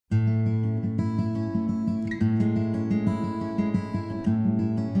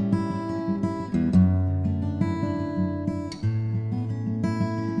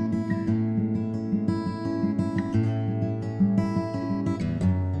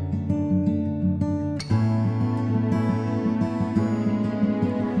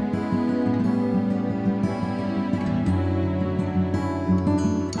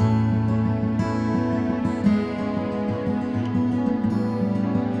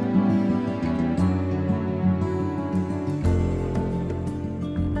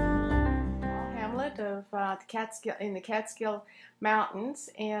the Catskill Mountains,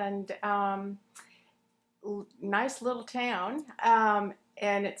 and nice little town.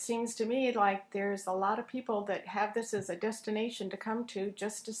 And it seems to me like there's a lot of people that have this as a destination to come to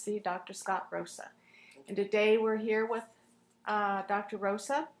just to see Dr. Scott Rosa. And today we're here with Dr.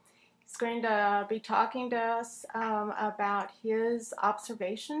 Rosa. He's going to be talking to us about his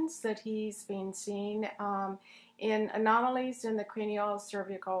observations that he's been seeing in anomalies in the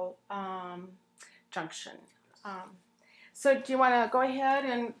cranio-cervical junction. So do you want to go ahead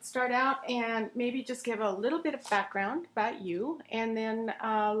and start out and maybe just give a little bit of background about you, and then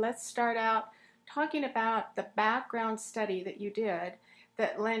let's start out talking about the background study that you did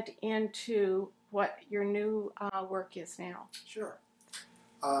that lent into what your new work is now. Sure.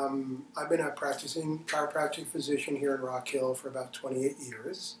 I've been a practicing chiropractic physician here in Rock Hill for about 28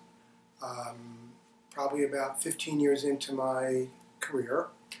 years. Probably about 15 years into my career,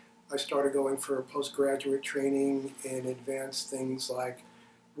 I started going for postgraduate training in advanced things like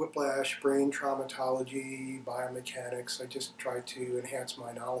whiplash, brain traumatology, biomechanics. I just tried to enhance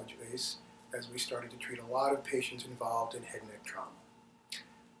my knowledge base as we started to treat a lot of patients involved in head and neck trauma.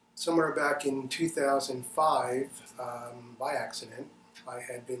 Somewhere back in 2005, by accident, I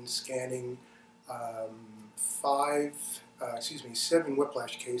had been scanning 7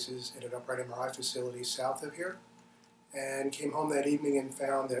 whiplash cases at an upright MRI facility south of here, and came home that evening and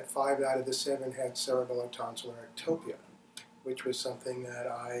found that 5 out of the 7 had cerebellar tonsillar ectopia, which was something that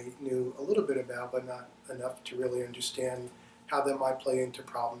I knew a little bit about, but not enough to really understand how that might play into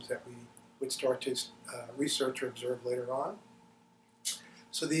problems that we would start to research or observe later on.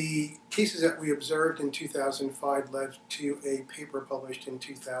 So the cases that we observed in 2005 led to a paper published in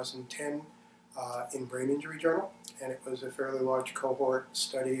 2010 in Brain Injury Journal, and it was a fairly large cohort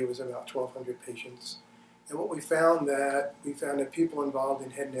study. It was about 1,200 patients. And what we found that people involved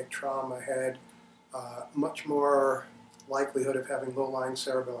in head and neck trauma had much more likelihood of having low-lying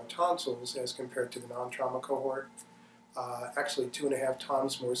cerebellar tonsils as compared to the non-trauma cohort. Actually 2.5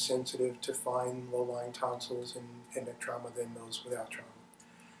 times more sensitive to find low-lying tonsils in head and neck trauma than those without trauma.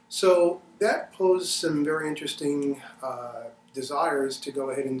 So that posed some very interesting desires to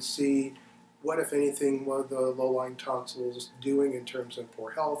go ahead and see what, if anything, were the low-lying tonsils doing in terms of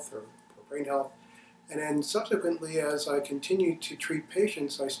poor health or poor brain health. And then subsequently, as I continued to treat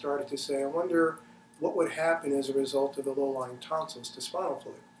patients, I started to say, I wonder what would happen as a result of the low-lying tonsils to spinal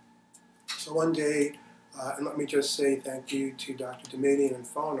fluid. So one day, and let me just say thank you to Dr. Demadian and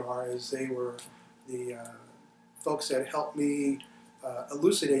Fonar, as they were the folks that helped me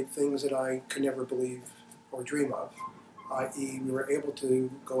elucidate things that I could never believe or dream of, i.e. we were able to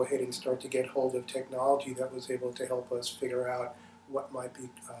go ahead and start to get hold of technology that was able to help us figure out what might be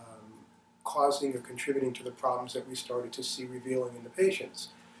causing or contributing to the problems that we started to see revealing in the patients.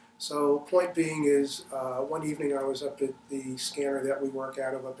 So point being is, one evening I was up at the scanner that we work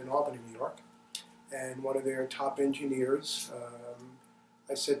out of up in Albany, New York, and one of their top engineers,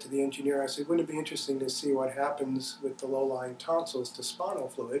 I said to the engineer, I said, wouldn't it be interesting to see what happens with the low-lying tonsils to spinal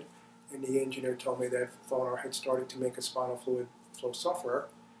fluid? And the engineer told me that Fonar had started to make a spinal fluid flow software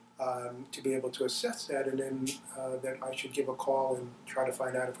to be able to assess that, and then that I should give a call and try to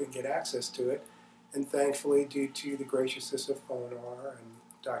find out if we can get access to it. And thankfully, due to the graciousness of Fonar and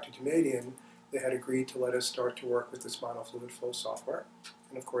Dr. Demadian, they had agreed to let us start to work with the spinal fluid flow software.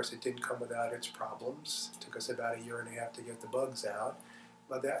 And of course, it didn't come without its problems. It took us about 1.5 years to get the bugs out.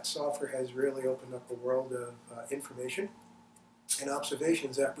 But that software has really opened up a world of information and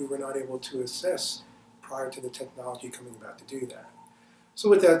observations that we were not able to assess prior to the technology coming about to do that. So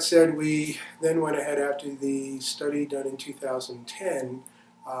with that said, we then went ahead after the study done in 2010.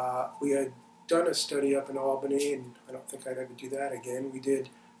 We had done a study up in Albany, and I don't think I'd ever do that again. We did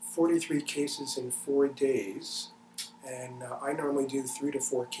 43 cases in 4 days, and I normally do 3 to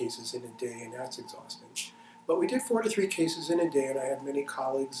 4 cases in a day, and that's exhausting. But we did 43 cases in a day, and I had many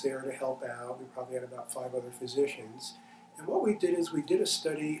colleagues there to help out. We probably had about 5 other physicians. And what we did is we did a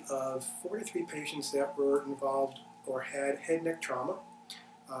study of 43 patients that were involved or had head and neck trauma.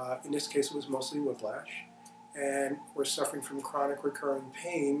 In this case, it was mostly whiplash, and were suffering from chronic recurring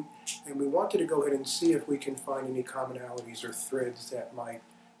pain. And we wanted to go ahead and see if we can find any commonalities or threads that might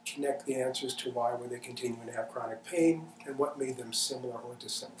connect the answers to why were they continuing to have chronic pain and what made them similar or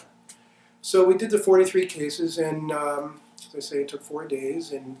dissimilar. So we did the 43 cases, and as I say, it took 4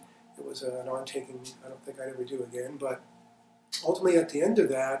 days, and it was an undertaking I don't think I'd ever do again. But ultimately, at the end of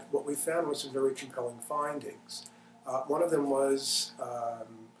that, what we found was some very compelling findings. One of them was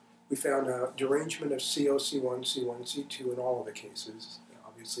we found a derangement of CO, C1, C1, C2 in all of the cases,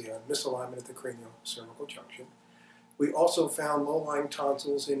 obviously a misalignment at the cranio-cervical junction. We also found low-lying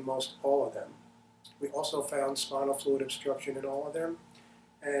tonsils in most all of them. We also found spinal fluid obstruction in all of them.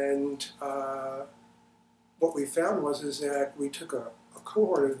 And what we found is that we took a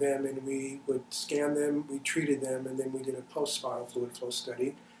cohort of them and we would scan them, we treated them, and then we did a post-spinal fluid flow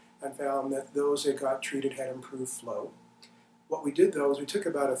study and found that those that got treated had improved flow. What we did though is we took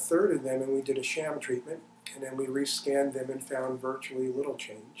about a third of them and we did a sham treatment, and then we rescanned them and found virtually little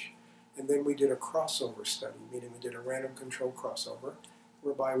change. And then we did a crossover study, meaning we did a random control crossover,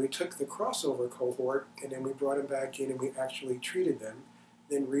 whereby we took the crossover cohort and then we brought them back in and we actually treated them,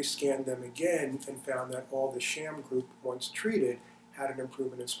 then rescanned them again and found that all the sham group, once treated, had an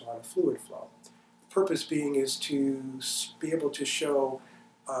improvement in spinal fluid flow. The purpose being is to be able to show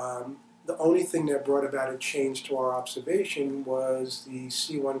the only thing that brought about a change to our observation was the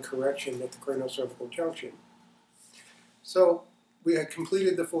C1 correction at the cranio-cervical junction. So we had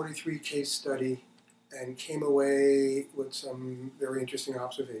completed the 43 case study and came away with some very interesting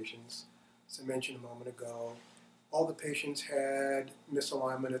observations. As I mentioned a moment ago, all the patients had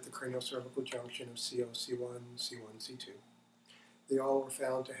misalignment at the cranio-cervical junction of CO, C1, C1, C2. They all were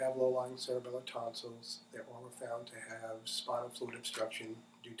found to have low-lying cerebellar tonsils. They all were found to have spinal fluid obstruction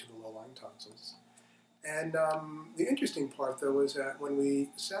due to the low-lying tonsils. And the interesting part, though, is that when we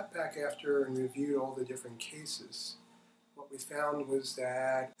sat back after and reviewed all the different cases, what we found was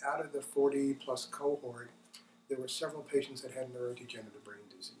that out of the 40-plus cohort, there were several patients that had neurodegenerative brain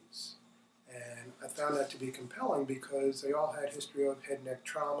disease. And I found that to be compelling because they all had history of head and neck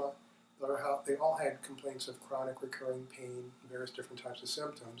trauma. They all had complaints of chronic recurring pain, various different types of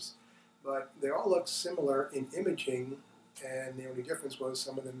symptoms. But they all looked similar in imaging, and the only difference was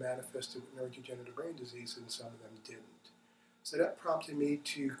some of them manifested with neurodegenerative brain disease and some of them didn't. So that prompted me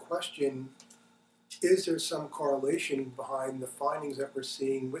to question, is there some correlation behind the findings that we're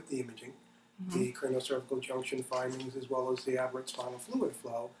seeing with the imaging, the cranio-cervical junction findings as well as the aberrant spinal fluid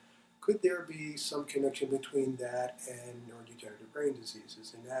flow? Could there be some connection between that and neurodegenerative brain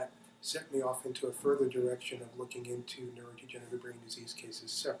diseases? And that set me off into a further direction of looking into neurodegenerative brain disease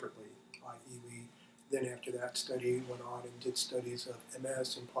cases separately, i.e. we then after that study went on and did studies of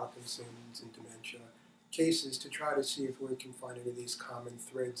MS and Parkinson's and dementia cases to try to see if we can find any of these common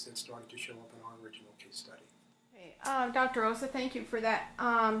threads that started to show up in our original case study. Hey, Dr. Rosa, thank you for that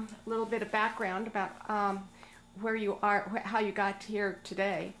little bit of background about where you are, how you got here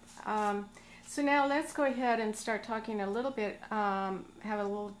today. So now let's go ahead and start talking a little bit, have a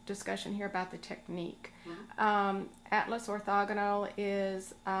little discussion here about the technique. Atlas Orthogonal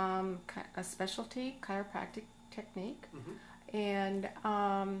is a specialty chiropractic technique, and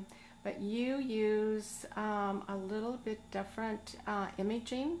but you use a little bit different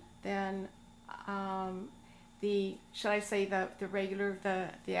imaging than should I say the regular,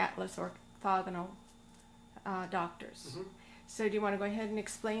 the Atlas Orthogonal doctors. So do you want to go ahead and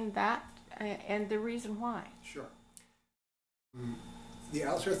explain that and the reason why? Sure. The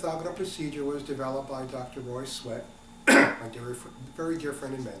Atlas Orthogonal procedure was developed by Dr. Roy Sweat, my very dear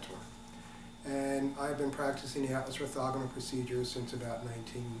friend and mentor. And I've been practicing the Atlas Orthogonal procedure since about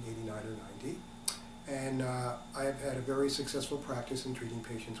 1989 or 90. And I have had a very successful practice in treating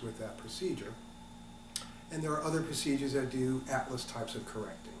patients with that procedure. And there are other procedures that do Atlas types of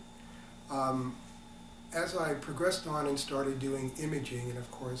correcting. As I progressed on and started doing imaging, and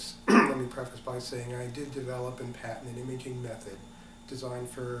of course, let me preface by saying I did develop and patent an imaging method designed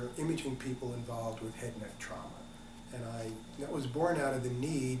for imaging people involved with head and neck trauma. And that was born out of the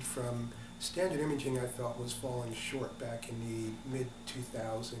need from standard imaging I felt was falling short back in the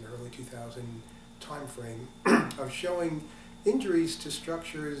mid-2000, early 2000 time frame of showing injuries to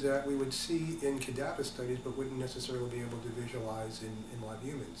structures that we would see in cadaver studies but wouldn't necessarily be able to visualize in live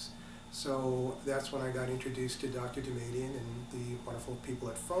humans. So that's when I got introduced to Dr. Demadian and the wonderful people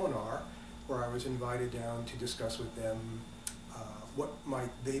at Fonar, where I was invited down to discuss with them what might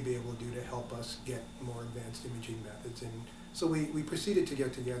they be able to do to help us get more advanced imaging methods. And so we proceeded to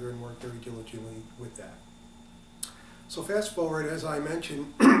get together and work very diligently with that. So fast forward, as I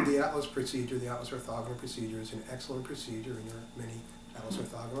mentioned, the Atlas procedure, the Atlas Orthogonal procedure is an excellent procedure, and there are many Atlas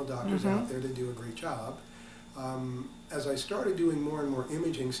Orthogonal doctors out there that do a great job. As I started doing more and more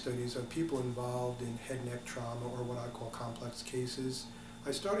imaging studies of people involved in head and neck trauma, or what I call complex cases,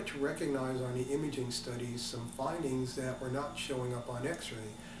 I started to recognize on the imaging studies some findings that were not showing up on X-ray.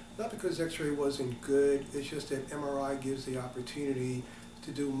 Not because X-ray wasn't good, it's just that MRI gives the opportunity to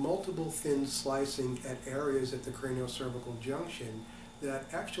do multiple thin slicing at areas at the cranio-cervical junction that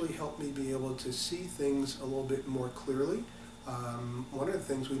actually helped me be able to see things a little bit more clearly. One of the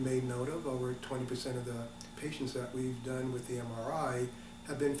things we made note of, over 20% of the patients that we've done with the MRI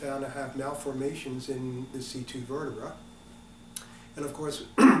have been found to have malformations in the C2 vertebra. And of course,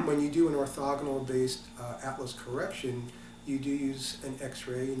 when you do an orthogonal-based atlas correction, you do use an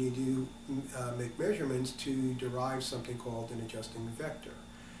X-ray and you do make measurements to derive something called an adjusting vector.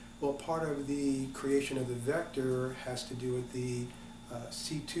 Well, part of the creation of the vector has to do with the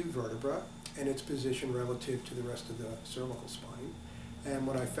C2 vertebra and its position relative to the rest of the cervical spine. And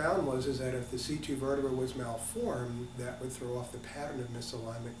what I found is that if the C2 vertebra was malformed, that would throw off the pattern of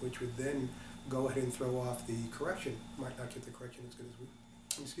misalignment, which would then go ahead and throw off the correction. Might not get the correction as good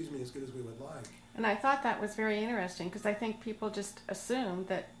as we would like. And I thought that was very interesting because I think people just assume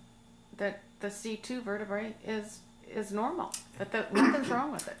that the C2 vertebrae is normal, that nothing's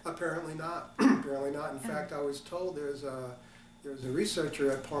wrong with it. Apparently not. Apparently not. In fact, I was told there's a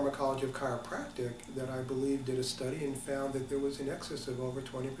researcher at Parma College of Chiropractic that I believe did a study and found that there was in excess of over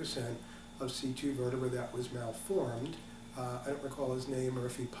 20% of C2 vertebra that was malformed. I don't recall his name or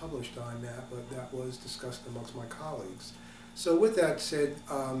if he published on that, but that was discussed amongst my colleagues. So with that said,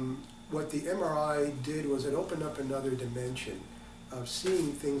 what the MRI did was it opened up another dimension of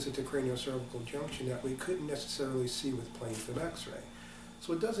seeing things at the cranio-cervical junction that we couldn't necessarily see with plain film X-ray.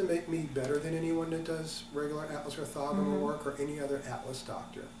 So it doesn't make me better than anyone that does regular atlas orthogonal work or any other atlas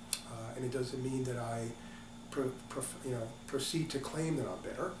doctor. And it doesn't mean that I proceed to claim that I'm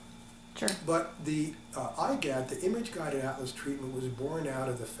better. Sure. But the IGAT, the image-guided atlas treatment, was born out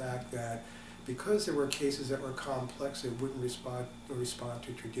of the fact that because there were cases that were complex that wouldn't respond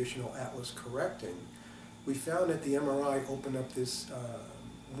to traditional atlas correcting, we found that the MRI opened up this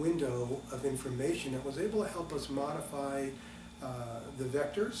window of information that was able to help us modify the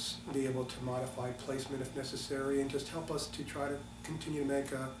vectors, be able to modify placement if necessary, and just help us to try to continue to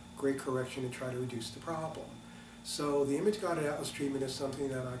make a great correction and try to reduce the problem. So the image-guided atlas treatment is something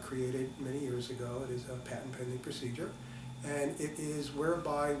that I created many years ago. It is a patent-pending procedure, and it is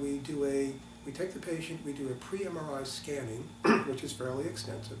whereby we take the patient, we do a pre-MRI scanning, which is fairly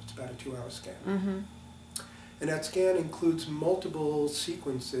extensive. It's about a 2-hour scan. Mm-hmm. And that scan includes multiple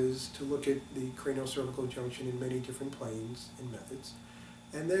sequences to look at the cranio-cervical junction in many different planes and methods.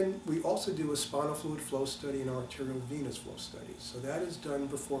 And then we also do a spinal fluid flow study and arterial venous flow study. So that is done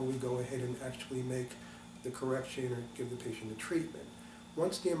before we go ahead and actually make the correction or give the patient the treatment.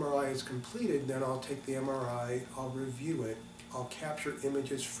 Once the MRI is completed, then I'll take the MRI, I'll review it, I'll capture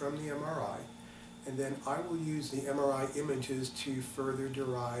images from the MRI, and then I will use the MRI images to further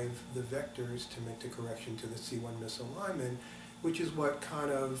derive the vectors to make the correction to the C1 misalignment, which is what kind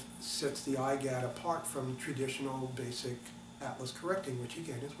of sets the IGAT apart from traditional basic atlas correcting, which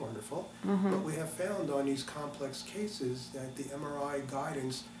again is wonderful. Mm-hmm. But we have found on these complex cases that the MRI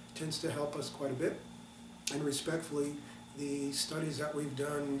guidance tends to help us quite a bit. And respectfully, the studies that we've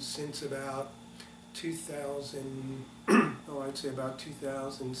done since about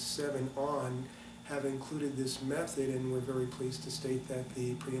 2007 on have included this method, and we're very pleased to state that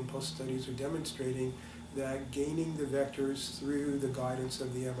the pre and post studies are demonstrating that gaining the vectors through the guidance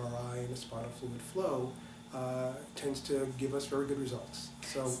of the MRI and the spinal fluid flow tends to give us very good results.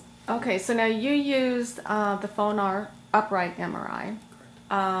 So, okay, so now you used the Fonar upright MRI.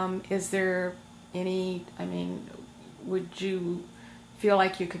 correct. Is there would you feel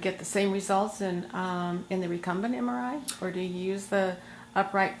like you could get the same results in the recumbent MRI, or do you use the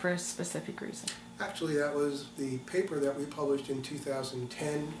upright for a specific reason? Actually, that was the paper that we published in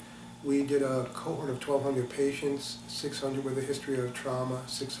 2010. We did a cohort of 1,200 patients, 600 with a history of trauma,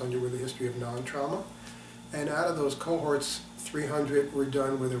 600 with a history of non-trauma. And out of those cohorts, 300 were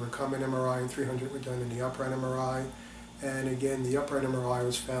done with a recumbent MRI and 300 were done in the upright MRI. And again, the upright MRI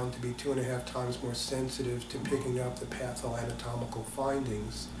was found to be 2.5 times more sensitive to picking up the pathoanatomical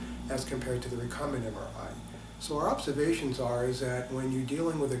findings as compared to the recumbent MRI. So our observations is that when you're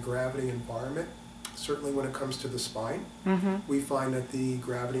dealing with a gravity environment, certainly when it comes to the spine, we find that the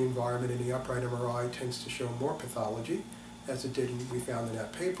gravity environment in the upright MRI tends to show more pathology, as it did we found in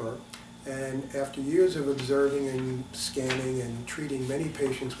that paper. And after years of observing and scanning and treating many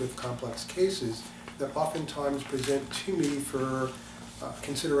patients with complex cases that oftentimes present to me for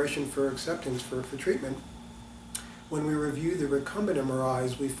consideration for acceptance for treatment, when we review the recumbent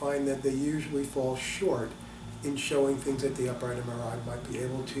MRIs, we find that they usually fall short in showing things that the upright MRI might be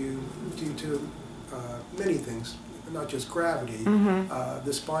able to due to many things, not just gravity.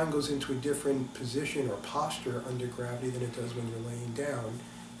 The spine goes into a different position or posture under gravity than it does when you're laying down.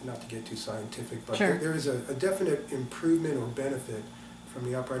 Not to get too scientific, but sure. there is a definite improvement or benefit from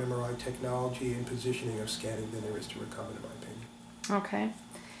the upright MRI technology and positioning of scanning than there is to recumbent, in my opinion. Okay.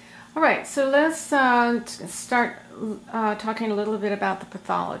 All right, so let's start talking a little bit about the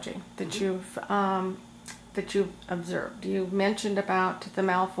pathology that you've observed. You mentioned about the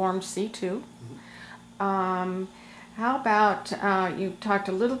malformed C2. How about, you talked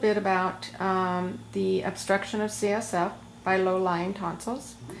a little bit about the obstruction of CSF by low-lying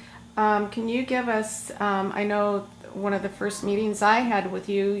tonsils. Can you give us, I know one of the first meetings I had with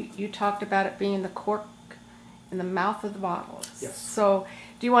you, you talked about it being the cork in the mouth of the bottle. Yes. So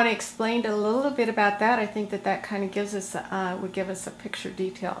do you want to explain a little bit about that? I think that that kind of gives us, would give us a picture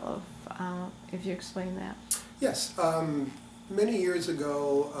detail of, if you explain that. Yes. Many years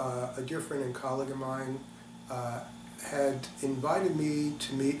ago, a dear friend and colleague of mine had invited me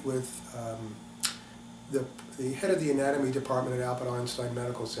to meet with the head of the anatomy department at Albert Einstein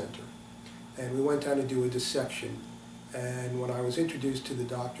Medical Center. And we went down to do a dissection. And when I was introduced to the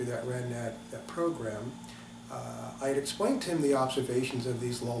doctor that ran that program, I had explained to him the observations of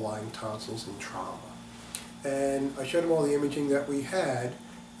these low-lying tonsils in trauma. And I showed him all the imaging that we had,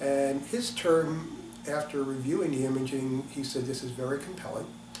 and his term, after reviewing the imaging, he said this is very compelling.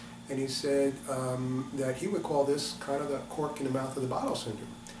 And he said that he would call this kind of the cork in the mouth of the bottle syndrome.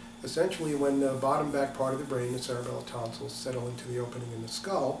 Essentially, when the bottom back part of the brain, the cerebellar tonsils, settle into the opening in the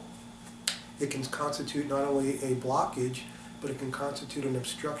skull, it can constitute not only a blockage, but it can constitute an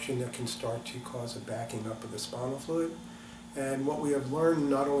obstruction that can start to cause a backing up of the spinal fluid. And what we have learned,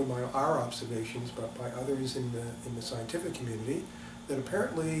 not only by our observations, but by others in the scientific community, that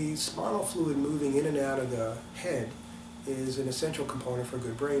apparently spinal fluid moving in and out of the head is an essential component for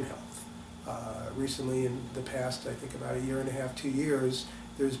good brain health. Recently, in the past, I think about a year and a half, 2 years,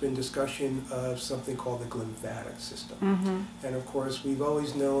 there's been discussion of something called the glymphatic system. And of course, we've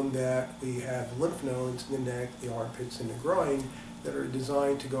always known that we have lymph nodes in the neck, the armpits, and the groin that are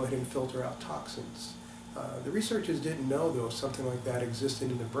designed to go ahead and filter out toxins. The researchers didn't know, though, something like that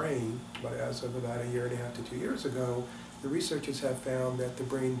existed in the brain, but as of about a year and a half to 2 years ago, the researchers have found that the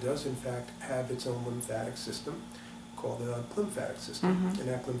brain does, in fact, have its own lymphatic system called the glymphatic system, and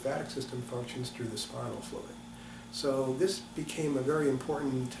that glymphatic system functions through the spinal fluid. So this became a very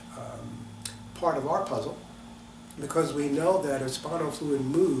important part of our puzzle, because we know that as spinal fluid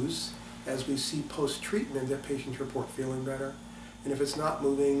moves, as we see post-treatment, that patients report feeling better. And if it's not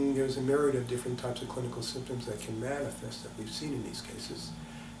moving, there's a myriad of different types of clinical symptoms that can manifest that we've seen in these cases.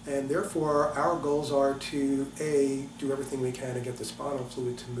 And therefore, our goals are to, A, do everything we can to get the spinal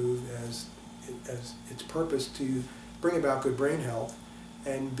fluid to move as its purpose to bring about good brain health,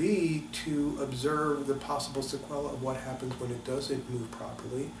 and B, to observe the possible sequela of what happens when it doesn't move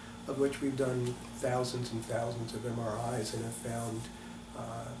properly, of which we've done thousands and thousands of MRIs and have found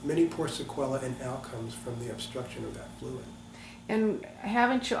many poor sequela and outcomes from the obstruction of that fluid. And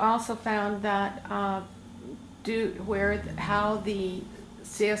haven't you also found that how the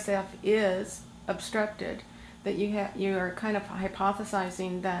CSF is obstructed, that you are kind of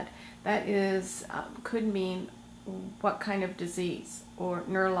hypothesizing that that is could mean what kind of disease or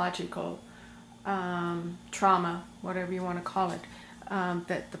neurological trauma, whatever you want to call it,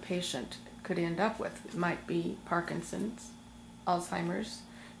 that the patient could end up with? It might be Parkinson's, Alzheimer's.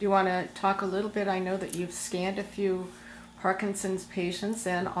 Do you want to talk a little bit? I know that you've scanned a few Parkinson's patients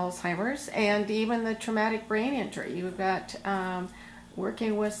and Alzheimer's, and even the traumatic brain injury. You've got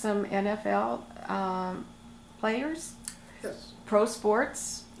working with some NFL players, Yes. pro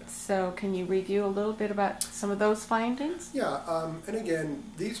sports. So can you review a little bit about some of those findings? Yeah, and again,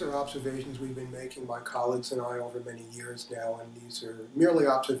 these are observations we've been making, my colleagues and I, over many years now, and these are merely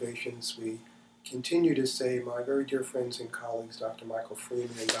observations. We continue to say, my very dear friends and colleagues, Dr. Michael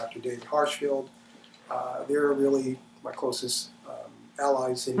Freeman and Dr. David Harshfield, they're really my closest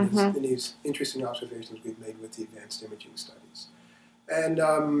allies in these interesting observations we've made with the advanced imaging studies.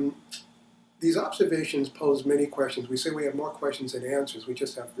 And these observations pose many questions. We say we have more questions than answers. We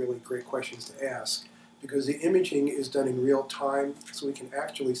just have really great questions to ask, because the imaging is done in real time, so we can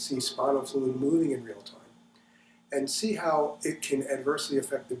actually see spinal fluid moving in real time and see how it can adversely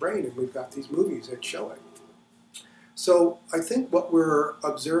affect the brain. And we've got these movies that show it. So I think what we're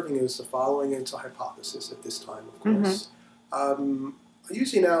observing is the following, and it's a hypothesis at this time, of course. I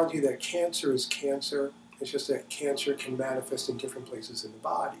use the analogy that cancer is cancer. It's just that cancer can manifest in different places in the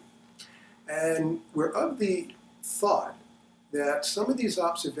body. And we're of the thought that some of these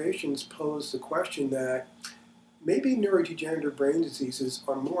observations pose the question that maybe neurodegenerative brain diseases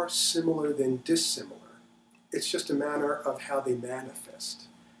are more similar than dissimilar. It's just a matter of how they manifest.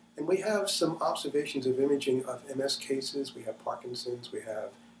 And we have some observations of imaging of MS cases. We have Parkinson's, we have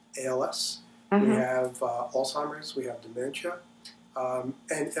ALS, we have Alzheimer's, we have dementia. And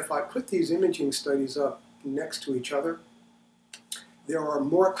if I put these imaging studies up next to each other, there are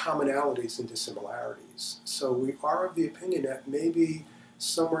more commonalities than dissimilarities. So we are of the opinion that maybe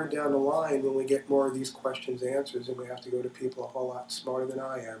somewhere down the line, when we get more of these questions answered, and we have to go to people a whole lot smarter than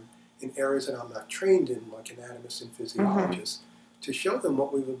I am, in areas that I'm not trained in, like anatomists and physiologists, to show them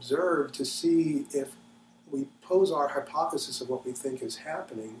what we've observed, to see if we pose our hypothesis of what we think is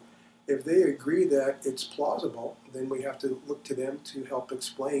happening. If they agree that it's plausible, then we have to look to them to help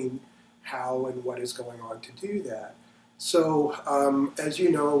explain how and what is going on to do that. So, as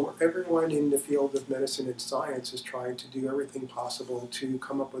you know, everyone in the field of medicine and science is trying to do everything possible to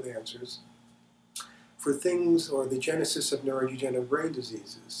come up with answers for things or the genesis of neurodegenerative brain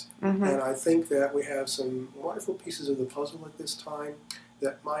diseases. And I think that we have some wonderful pieces of the puzzle at this time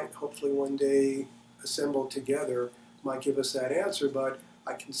that might hopefully one day assemble together, might give us that answer. But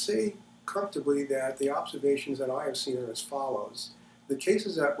I can say comfortably that the observations that I have seen are as follows. The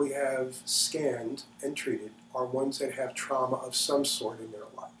cases that we have scanned and treated are ones that have trauma of some sort in their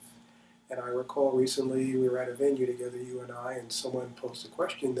life. And I recall recently we were at a venue together, you and I, and someone posed a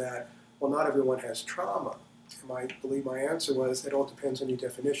question that, well, not everyone has trauma. And I believe my answer was, it all depends on your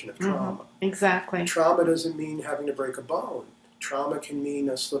definition of trauma. Exactly. Trauma doesn't mean having to break a bone. Trauma can mean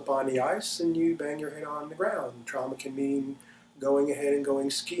a slip on the ice and you bang your head on the ground. Trauma can mean going ahead and going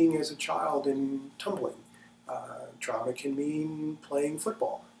skiing as a child and tumbling. Trauma can mean playing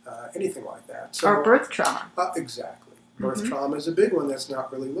football, anything like that. So, or birth trauma. Exactly. Birth trauma is a big one that's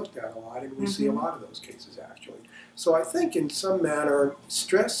not really looked at a lot, and we see a lot of those cases actually. So I think in some manner,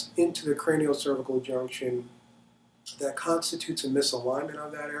 stress into the cranio-cervical junction that constitutes a misalignment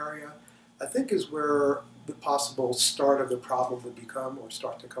of that area, I think is where the possible start of the problem would become or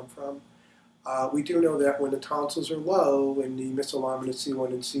start to come from. We do know that when the tonsils are low and the misalignment of C1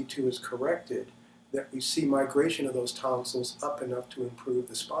 and C2 is corrected, that we see migration of those tonsils up enough to improve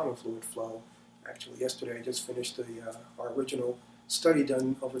the spinal fluid flow. Actually, yesterday I just finished our original study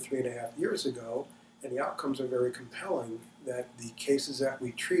done over 3.5 years ago, and the outcomes are very compelling, that the cases that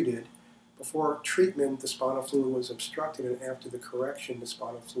we treated, before treatment the spinal fluid was obstructed, and after the correction the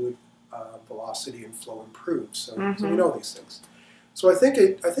spinal fluid velocity and flow improves. So we know these things. So I think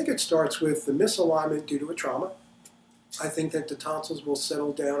it starts with the misalignment due to a trauma. I think that the tonsils will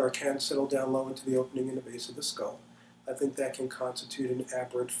settle down or can settle down low into the opening in the base of the skull. I think that can constitute an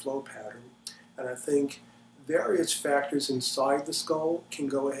aberrant flow pattern. And I think various factors inside the skull can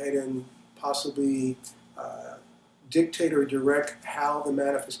go ahead and possibly dictate or direct how the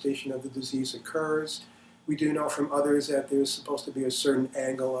manifestation of the disease occurs. We do know from others that there's supposed to be a certain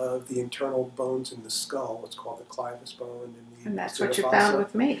angle of the internal bones in the skull, what's called the clivus bone. And that's what you found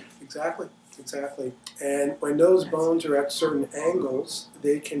with me. Exactly. Exactly. And when those bones are at certain angles,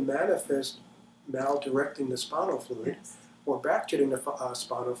 they can manifest maldirecting the spinal fluid or backjetting the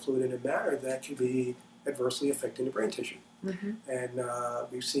spinal fluid in a manner that can be adversely affecting the brain tissue. And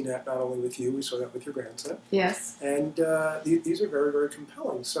we've seen that not only with you, we saw that with your grandson. Yes. And these are very, very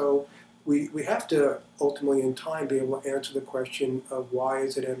compelling. So we have to ultimately in time be able to answer the question of why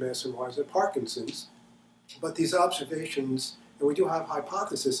is it MS and why is it Parkinson's. But these observations, and we do have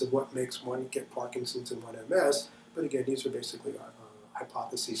hypothesis of what makes one get Parkinson's and one MS, but again, these are basically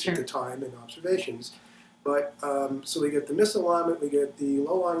hypotheses at the time and observations. But so we get the misalignment, we get the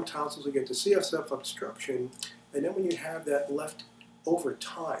low-lying tonsils, we get the CSF obstruction, and then when you have that left over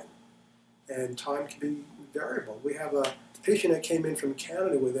time, and time can be variable. We have a patient that came in from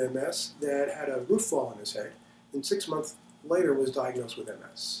Canada with MS that had a roof fall on his head, and 6 months later was diagnosed with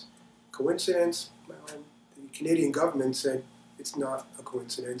MS. Coincidence? Well, the Canadian government said it's not a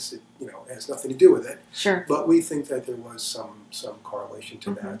coincidence. It, it has nothing to do with it. Sure. But we think that there was some correlation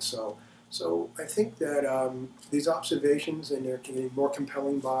to that. So I think that these observations, and they're getting more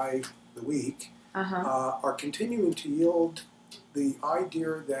compelling by the week, are continuing to yield the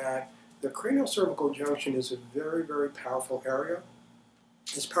idea that the cranio-cervical junction is a very, very powerful area.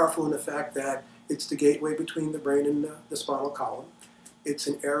 It's powerful in the fact that it's the gateway between the brain and the spinal column. It's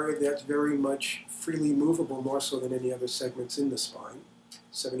an area that's very much freely movable, more so than any other segments in the spine.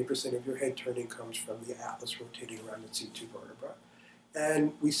 70% of your head turning comes from the atlas rotating around the C2 vertebra.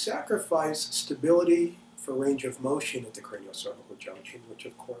 And we sacrifice stability for range of motion at the cranio-cervical junction, which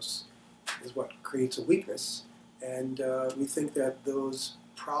of course is what creates a weakness. And we think that those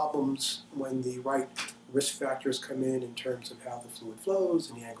problems, when the right risk factors come in terms of how the fluid flows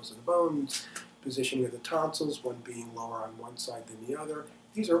and the angles of the bones, positioning of the tonsils, one being lower on one side than the other,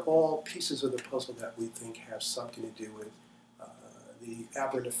 these are all pieces of the puzzle that we think have something to do with the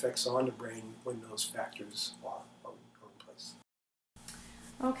aberrant effects on the brain when those factors are in place.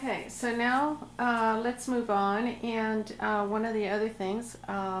 Okay, so now let's move on. And one of the other things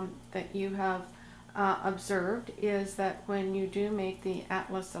that you have observed is that when you do make the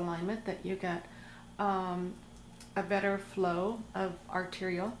atlas alignment, that you get a better flow of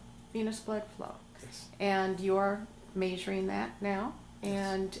arterial venous blood flow. Yes. And you're measuring that now?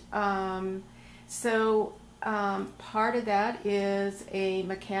 And part of that is a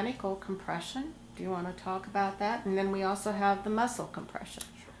mechanical compression. Do you want to talk about that? And then we also have the muscle compression.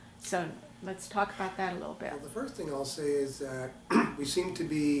 Sure. So let's talk about that a little bit. Well, the first thing I'll say is that we seem to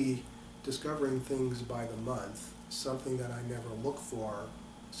be discovering things by the month, something that I never looked for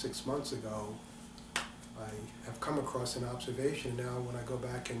 6 months ago. I have come across an observation. Now when I go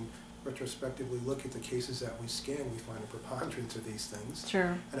back and retrospectively look at the cases that we scan, we find a preponderance of these things.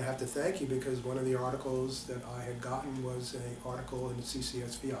 Sure. And I have to thank you because one of the articles that I had gotten was an article in the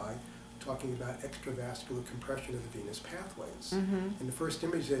CCSVI talking about extravascular compression of the venous pathways. Mm-hmm. And the first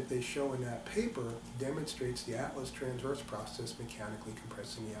image that they show in that paper demonstrates the atlas transverse process mechanically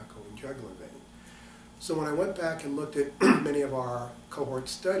compressing the outgoing jugular vein. So when I went back and looked at many of our cohort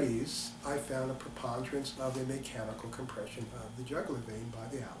studies, I found a preponderance of a mechanical compression of the jugular vein by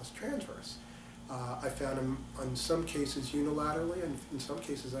the atlas transverse. I found them in some cases unilaterally, and in some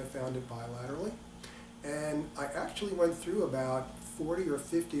cases I found it bilaterally. And I actually went through about 40 or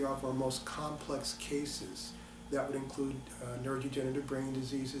 50 of our most complex cases. That would include neurodegenerative brain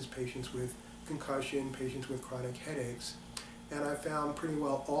diseases, patients with concussion, patients with chronic headaches. And I found pretty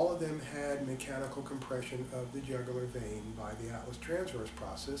well all of them had mechanical compression of the jugular vein by the atlas transverse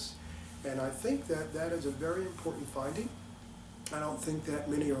process. And I think that that is a very important finding. I don't think that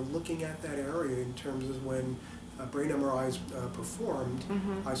many are looking at that area in terms of when brain MRI is performed.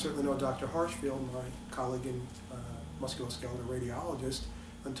 Mm-hmm. I certainly know Dr. Harshfield, my colleague and musculoskeletal radiologist,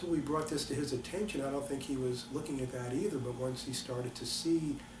 until we brought this to his attention, I don't think he was looking at that either, but once he started to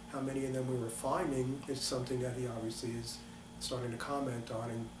see how many of them we were finding, it's something that he obviously is starting to comment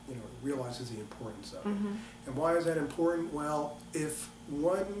on and realizes the importance of it. Mm-hmm. And why is that important? Well, if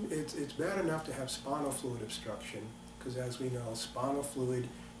one, it's bad enough to have spinal fluid obstruction, because as we know, spinal fluid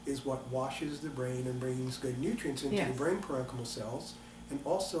is what washes the brain and brings good nutrients into the brain parenchymal cells, and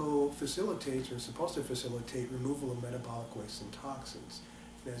also facilitates, or is supposed to facilitate, removal of metabolic waste and toxins.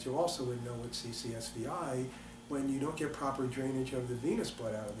 And as you also would know with CCSVI, when you don't get proper drainage of the venous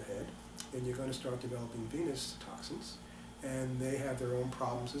blood out of the head, then you're going to start developing venous toxins, and they have their own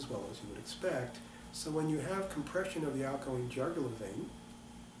problems as well, as you would expect. So when you have compression of the outgoing jugular vein,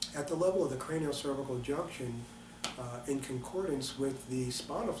 at the level of the cranio-cervical junction, in concordance with the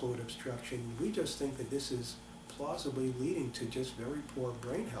spinal fluid obstruction, we just think that this is plausibly leading to just very poor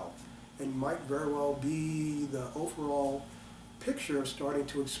brain health, and might very well be the overall picture of starting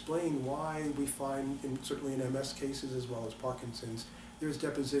to explain why we find, certainly in MS cases as well as Parkinson's, there's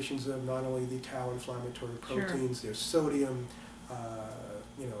depositions of not only the tau inflammatory proteins, there's sodium,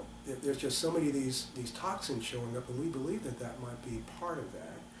 there's just so many of these toxins showing up, and we believe that that might be part of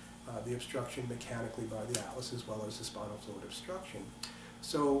that, the obstruction mechanically by the atlas as well as the spinal fluid obstruction.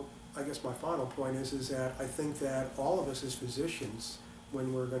 So I guess my final point is that I think that all of us as physicians,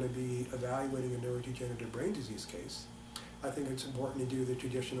 when we're going to be evaluating a neurodegenerative brain disease case, I think it's important to do the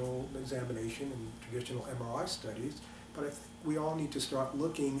traditional examination and traditional MRI studies, but I think we all need to start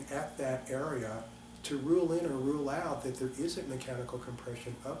looking at that area to rule in or rule out that there isn't mechanical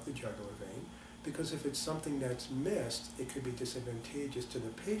compression of the jugular vein, because if it's something that's missed, it could be disadvantageous to the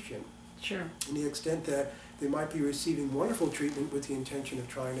patient. Sure. In the extent that they might be receiving wonderful treatment with the intention of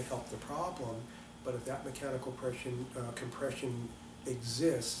trying to help the problem, but if that mechanical compression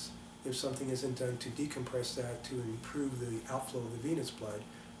exists, if something isn't done to decompress that to improve the outflow of the venous blood,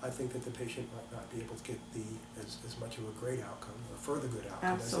 I think that the patient might not be able to get as much of a great outcome or further good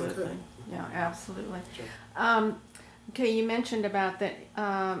outcome as they could. Yeah, absolutely. Sure. Okay, you mentioned about that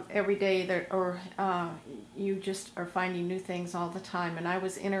every day you just are finding new things all the time, and I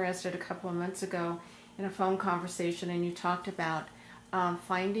was interested a couple of months ago in a phone conversation, and you talked about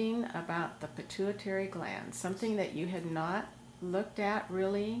finding about the pituitary gland, something that you had not looked at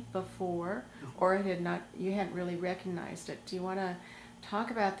really before, or you hadn't really recognized it. Do you want to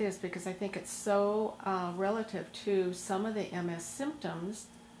talk about this, because I think it's so relative to some of the MS symptoms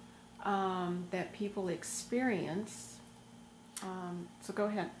that people experience. So go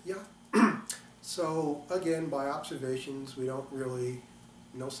ahead. Yeah. So again, by observations, we don't really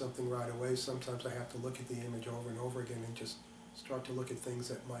know something right away. Sometimes I have to look at the image over and over again and just start to look at things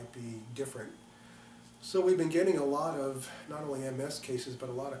that might be different. So we've been getting a lot of not only MS cases, but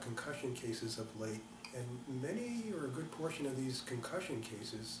a lot of concussion cases of late. And many, or a good portion of these concussion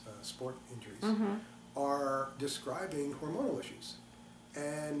cases, sport injuries, are describing hormonal issues.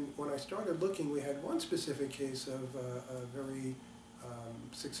 And when I started looking, we had one specific case of a very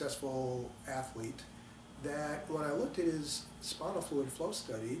successful athlete that when I looked at his spinal fluid flow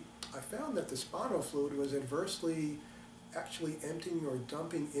study, I found that the spinal fluid was adversely actually emptying or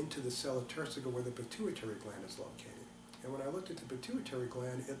dumping into the cerebrospinal where the pituitary gland is located. And when I looked at the pituitary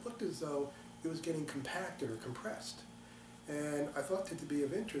gland, it looked as though it was getting compacted or compressed. And I thought that to be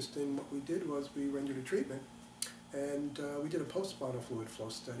of interest, and what we did was we rendered a treatment, and we did a post-spinal fluid flow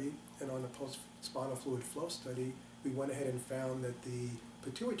study. And on the post-spinal fluid flow study, we went ahead and found that the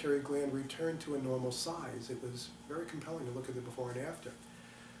pituitary gland returned to a normal size. It was very compelling to look at the before and after.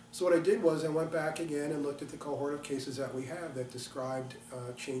 So what I did was I went back again and looked at the cohort of cases that we have that described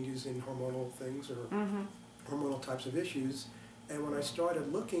changes in hormonal things or hormonal types of issues. And when I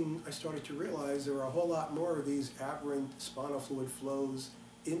started looking, I started to realize there were a whole lot more of these aberrant spinal fluid flows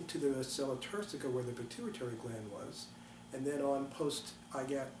into the Cerebrospinal where the pituitary gland was. And then on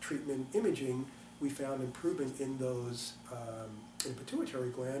post-IGAT treatment imaging, we found improvement in those in the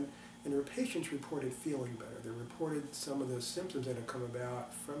pituitary gland, and our patients reported feeling better. They reported some of the symptoms that had come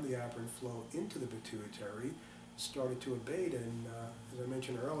about from the aberrant flow into the pituitary started to abate, and as I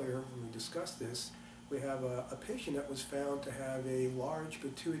mentioned earlier when we discussed this, we have a patient that was found to have a large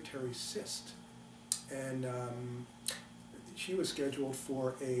pituitary cyst, and she was scheduled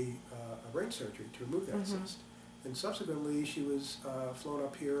for a brain surgery to remove that cyst. And subsequently, she was flown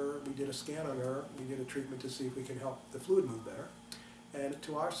up here. We did a scan on her. We did a treatment to see if we can help the fluid move better. And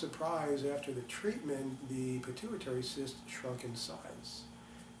to our surprise, after the treatment, the pituitary cyst shrunk in size.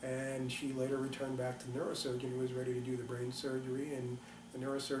 And she later returned back to the neurosurgeon who was ready to do the brain surgery. And the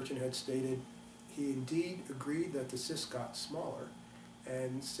neurosurgeon had stated he indeed agreed that the cyst got smaller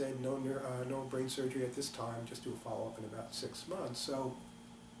and said no brain surgery at this time, just do a follow-up in about 6 months. So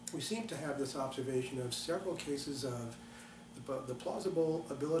we seem to have this observation of several cases of the plausible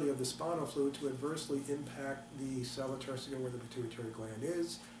ability of the spinal fluid to adversely impact the Cerebrospinal where the pituitary gland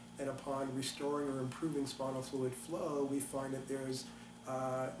is, and upon restoring or improving spinal fluid flow, we find that there's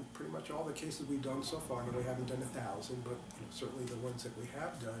pretty much all the cases we've done so far, and we haven't done 1,000, but certainly the ones that we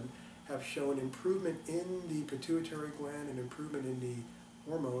have done, have shown improvement in the pituitary gland and improvement in the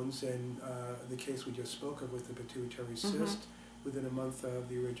hormones, and the case we just spoke of with the pituitary cyst, within a month of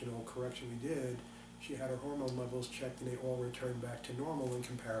the original correction we did, she had her hormone levels checked and they all returned back to normal in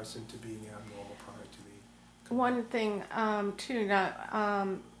comparison to being abnormal prior to the... One thing, too,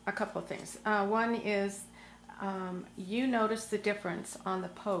 a couple of things. One is you notice the difference on the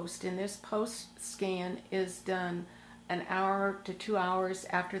post, and this post scan is done an hour to 2 hours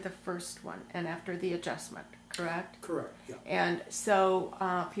after the first one and after the adjustment, correct? Correct, yeah. And so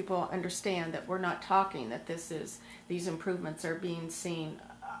people understand that we're not talking that these improvements are being seen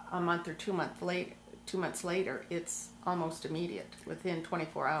a month or 2 months later. It's almost immediate, within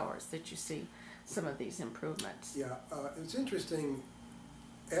 24 hours that you see some of these improvements. Yeah, it's interesting.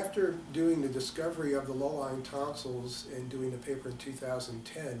 After doing the discovery of the low-lying tonsils and doing the paper in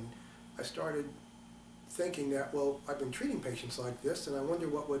 2010, I started thinking that, well, I've been treating patients like this, and I wonder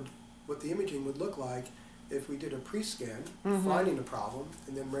what the imaging would look like if we did a pre-scan, finding the problem,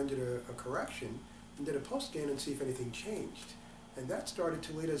 and then rendered a correction, and did a post-scan and see if anything changed. And that started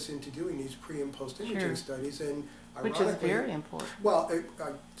to lead us into doing these pre- and post-imaging studies, and which is very important. Well, it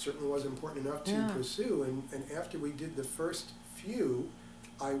certainly was important enough to pursue, and after we did the first few,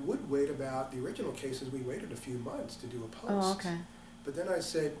 I would wait about, the original cases, we waited a few months to do a post. Oh, okay. But then I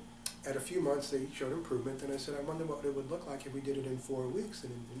said, at a few months they showed improvement, and I said, I wonder what it would look like if we did it in 4 weeks,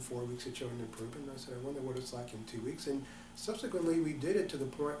 and in 4 weeks it showed an improvement, and I said, I wonder what it's like in 2 weeks, and subsequently we did it to the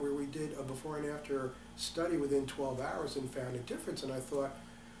point where we did a before and after study within 12 hours and found a difference, and I thought,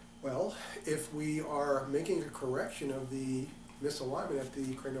 well, if we are making a correction of the misalignment at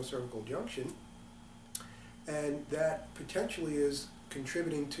the cranio-cervical junction, and that potentially is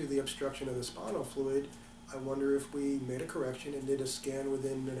contributing to the obstruction of the spinal fluid, I wonder if we made a correction and did a scan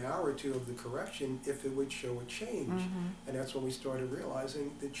within an hour or two of the correction, if it would show a change. And that's when we started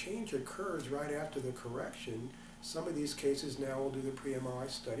realizing the change occurs right after the correction. Some of these cases now we'll do the pre-MRI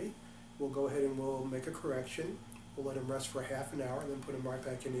study. We'll go ahead and we'll make a correction. We'll let them rest for half an hour and then put them right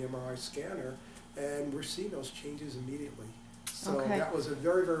back in the MRI scanner. And we're seeing those changes immediately. So that was a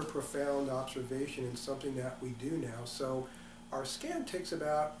very, very profound observation and something that we do now. So our scan takes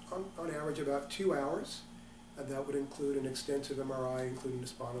about, on average, about 2 hours. And that would include an extensive MRI, including the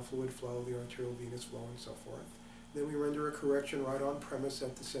spinal fluid flow, the arterial venous flow, and so forth. Then we render a correction right on premise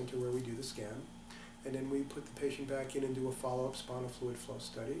at the center where we do the scan. And then we put the patient back in and do a follow-up spinal fluid flow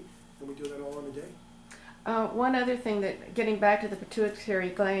study. And we do that all in a day. One other thing, that getting back to the pituitary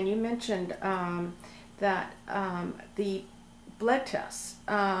gland, you mentioned that the blood tests,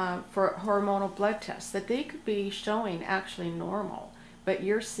 for hormonal blood tests, that they could be showing actually normal. But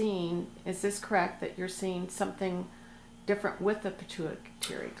you're seeing, is this correct, that you're seeing something different with the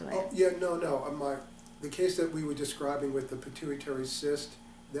pituitary gland? Oh, yeah, no. The case that we were describing with the pituitary cyst,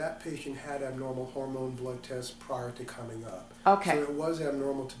 that patient had abnormal hormone blood tests prior to coming up. Okay. So it was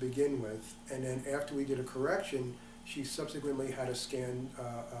abnormal to begin with, and then after we did a correction, she subsequently had a scan,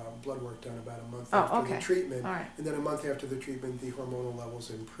 blood work done about a month after the treatment, All right. and then a month after the treatment, the hormonal levels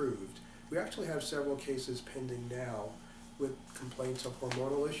improved. We actually have several cases pending now with complaints of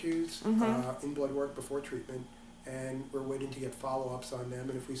hormonal issues in blood work before treatment, and we're waiting to get follow-ups on them.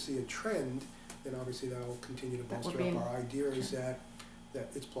 And if we see a trend, then obviously that will continue to bolster up our idea is that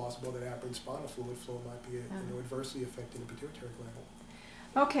it's plausible that aberrant spinal fluid flow might be adversely affecting the pituitary gland.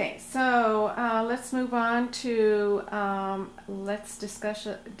 Okay, so let's move on to let's discuss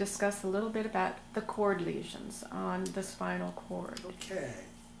a little bit about the cord lesions on the spinal cord. Okay.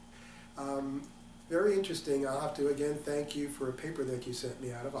 Very interesting. I'll have to again thank you for a paper that you sent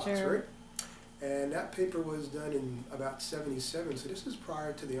me out of Oxford. And that paper was done in about 77, so this is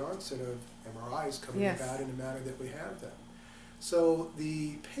prior to the onset of MRIs coming about in the manner that we have them. So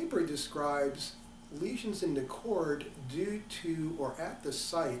the paper describes lesions in the cord due to or at the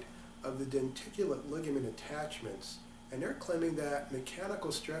site of the denticulate ligament attachments, and they're claiming that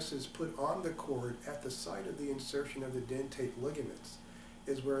mechanical stresses put on the cord at the site of the insertion of the dentate ligaments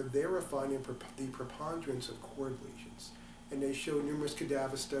is where they were finding the preponderance of cord lesions. And they showed numerous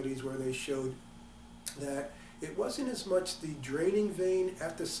cadaver studies where they showed that it wasn't as much the draining vein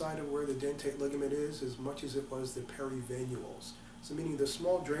at the site of where the dentate ligament is as much as it was the perivenules. So meaning the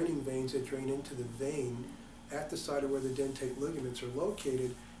small draining veins that drain into the vein at the site of where the dentate ligaments are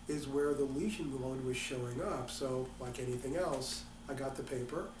located is where the lesion load was showing up. So like anything else, I got the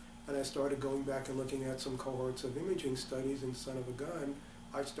paper and I started going back and looking at some cohorts of imaging studies, and son of a gun,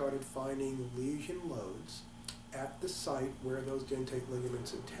 I started finding lesion loads at the site where those dentate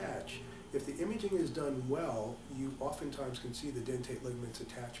ligaments attach. If the imaging is done well, you oftentimes can see the dentate ligaments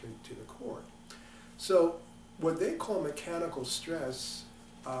attachment to the cord. So what they call mechanical stress,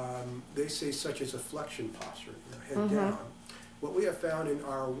 they say such as a flexion posture, head down. What we have found in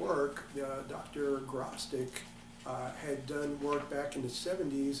our work, Dr. Grostic had done work back in the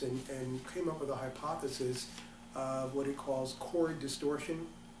 70s and came up with a hypothesis of what he calls cord distortion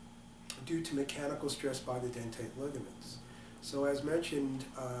due to mechanical stress by the dentate ligaments. So as mentioned,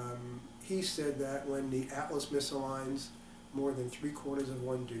 he said that when the atlas misaligns more than 3/4 of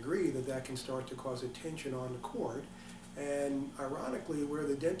 1 degree, that can start to cause a tension on the cord. And ironically, where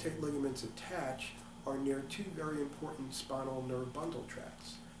the dentate ligaments attach are near two very important spinal nerve bundle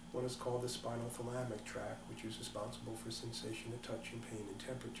tracts. One is called the spinothalamic tract, which is responsible for sensation of touch and pain and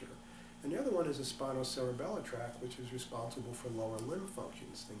temperature. And the other one is the spinocerebellar tract, which is responsible for lower limb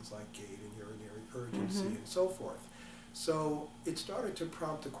functions, things like gait and urinary urgency and so forth. So it started to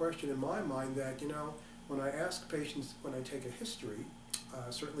prompt a question in my mind that, when I ask patients, when I take a history,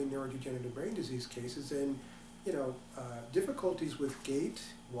 certainly neurodegenerative brain disease cases, and difficulties with gait,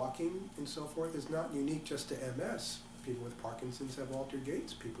 walking, and so forth is not unique just to MS. People with Parkinson's have altered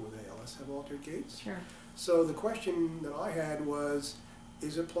gaits. People with ALS have altered gaits. Sure. So the question that I had was,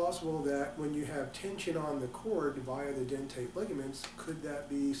 is it plausible that when you have tension on the cord via the dentate ligaments, could that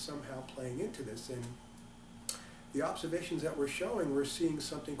be somehow playing into this? And the observations that we're showing, we're seeing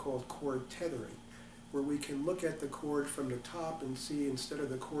something called cord tethering, where we can look at the cord from the top and see instead of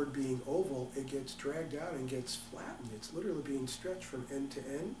the cord being oval, it gets dragged out and gets flattened. It's literally being stretched from end to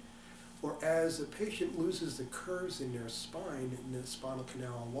end. Or as the patient loses the curves in their spine and the spinal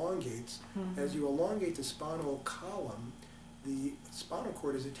canal elongates, as you elongate the spinal column, the spinal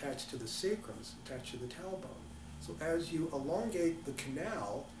cord is attached to the sacrum, it's attached to the tailbone. So as you elongate the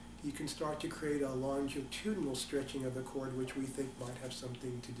canal, you can start to create a longitudinal stretching of the cord, which we think might have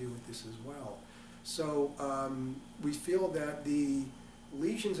something to do with this as well. So we feel that the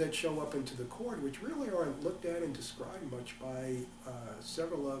lesions that show up into the cord, which really aren't looked at and described much by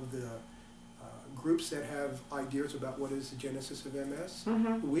several of the groups that have ideas about what is the genesis of MS,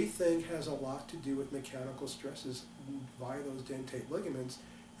 we think has a lot to do with mechanical stresses via those dentate ligaments,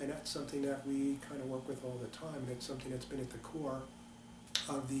 and that's something that we kind of work with all the time. That's something that's been at the core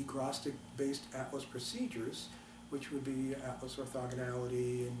of the Grostic-based Atlas procedures, which would be Atlas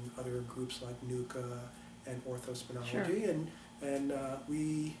orthogonality and other groups like NUCA and orthospinalogy. Sure. And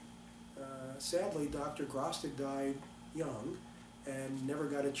we, sadly, Dr. Grostic died young and never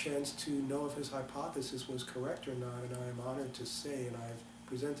got a chance to know if his hypothesis was correct or not, and I am honored to say, and I've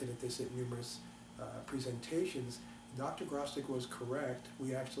presented this at numerous presentations, Dr. Grostic was correct.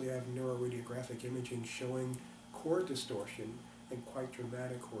 We actually have neuroradiographic imaging showing cord distortion, and quite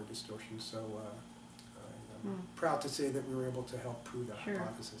dramatic cord distortion, so I'm proud to say that we were able to help prove that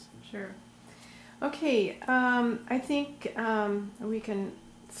hypothesis. Sure. Okay, I think we can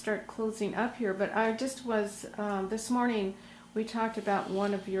start closing up here, but I just was, this morning We talked about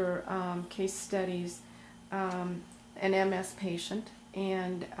one of your case studies, an MS patient,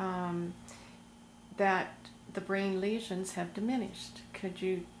 and that the brain lesions have diminished. Could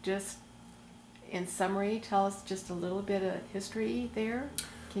you just, in summary, tell us just a little bit of history there?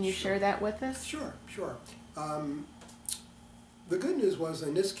 Can you share that with us? Sure. The good news was,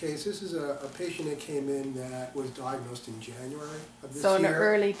 in this case, this is a patient that came in that was diagnosed in January of this year. So an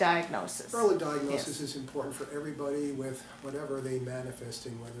early diagnosis. Early diagnosis is important for everybody with whatever they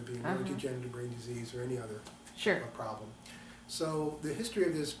manifesting, whether it be neurodegenerative brain disease or any other problem. So the history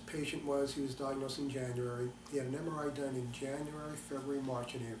of this patient was he was diagnosed in January. He had an MRI done in January, February,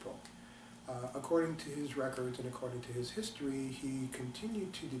 March, and April. According to his records and according to his history, he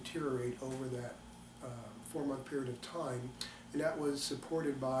continued to deteriorate over that 4-month period of time, and that was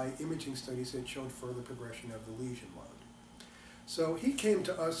supported by imaging studies that showed further progression of the lesion load. So he came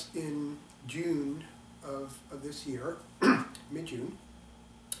to us in June of this year, mid-June,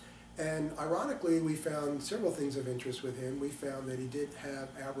 and ironically we found several things of interest with him. We found that he did have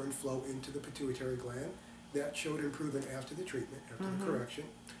aberrant flow into the pituitary gland. That showed improvement after the treatment, after the correction.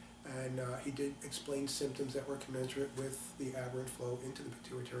 And he did explain symptoms that were commensurate with the aberrant flow into the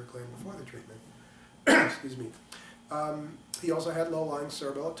pituitary gland before the treatment. Excuse me. He also had low-lying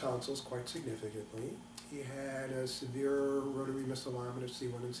cerebellar tonsils quite significantly. He had a severe rotary misalignment of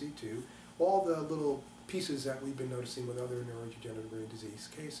C1 and C2, all the little pieces that we've been noticing with other neurodegenerative brain disease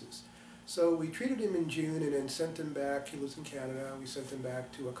cases. So we treated him in June and then sent him back. He lives in Canada. We sent him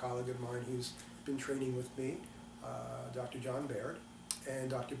back to a colleague of mine who's been training with me, Dr. John Baird.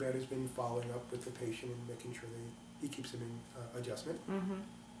 And Dr. Baird has been following up with the patient and making sure that he keeps him in adjustment.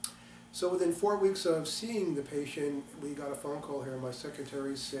 So within 4 weeks of seeing the patient, we got a phone call here. My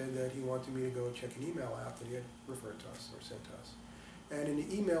secretary said that he wanted me to go check an email out that he had referred to us or sent to us. And in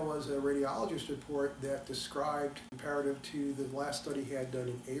the email was a radiologist report that described, comparative to the last study he had done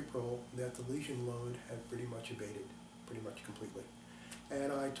in April, that the lesion load had pretty much abated, pretty much completely.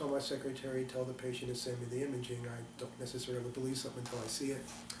 And I told my secretary, tell the patient to send me the imaging. I don't necessarily believe something until I see it.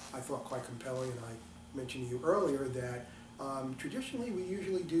 I thought quite compelling, and I mentioned to you earlier that traditionally we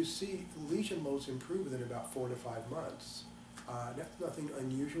usually do see lesion loads improve within about 4 to 5 months. That's nothing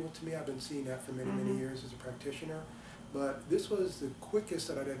unusual to me. I've been seeing that for many years as a practitioner. But this was the quickest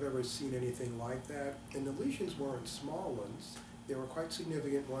that I'd have ever seen anything like that. And the lesions weren't small ones. They were quite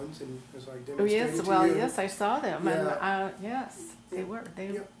significant ones, and as I demonstrated to you, yes, I saw them, and yes, they were.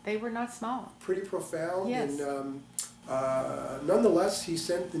 They were not small. Pretty profound, yes. And nonetheless, he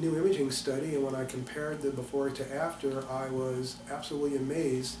sent the new imaging study, and when I compared the before to after, I was absolutely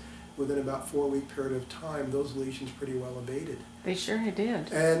amazed. Within about 4-week period of time, those lesions pretty well abated. They sure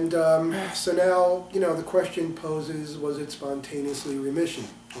did. And so now, the question poses, was it spontaneously remission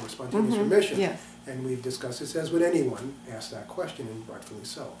or spontaneous remission? Yes. And we've discussed this, as would anyone ask that question, and rightfully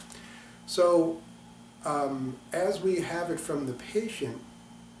so. So as we have it from the patient,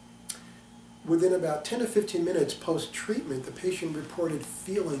 within about 10 to 15 minutes post-treatment, the patient reported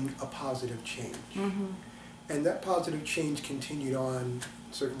feeling a positive change. And that positive change continued on,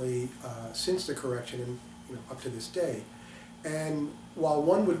 certainly since the correction and up to this day. And while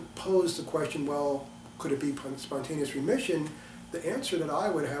one would pose the question, well, could it be spontaneous remission? The answer that I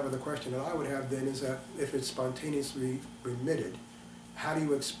would have, or the question that I would have then, is that if it's spontaneously remitted, how do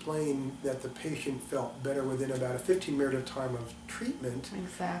you explain that the patient felt better within about a 15-minute time of treatment?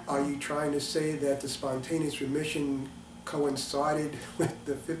 Exactly. Are you trying to say that the spontaneous remission coincided with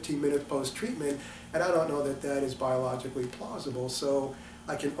the 15 minutes post-treatment? And I don't know that that is biologically plausible. So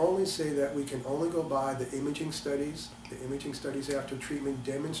I can only say that we can only go by the imaging studies. The imaging studies after treatment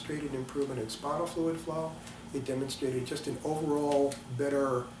demonstrated improvement in spinal fluid flow. It demonstrated just an overall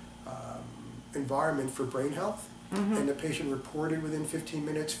better environment for brain health. And the patient reported within 15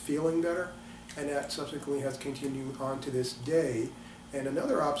 minutes feeling better, and that subsequently has continued on to this day. And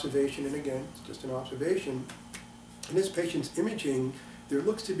another observation, and again, it's just an observation, in this patient's imaging, there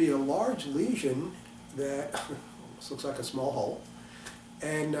looks to be a large lesion that almost looks like a small hole,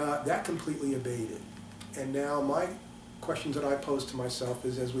 and that completely abated. And now my questions that I pose to myself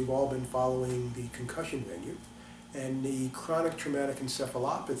is, as we've all been following the concussion venue and the chronic traumatic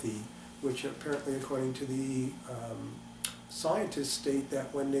encephalopathy, which apparently, according to the scientists, state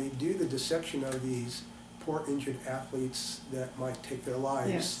that when they do the dissection of these poor injured athletes that might take their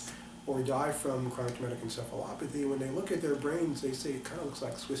lives or die from chronic traumatic encephalopathy, when they look at their brains, they say it kind of looks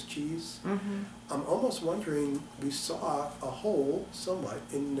like Swiss cheese. I'm almost wondering, we saw a hole somewhat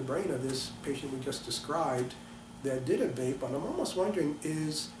in the brain of this patient we just described that did abate, but I'm almost wondering,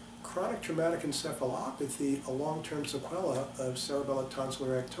 is chronic traumatic encephalopathy a long-term sequela of cerebellar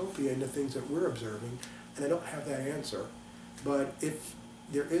tonsillar ectopia and the things that we're observing? And I don't have that answer. But if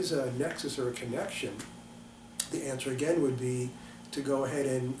there is a nexus or a connection, the answer again would be to go ahead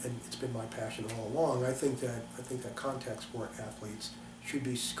and it's been my passion all along. I think that contact sport athletes should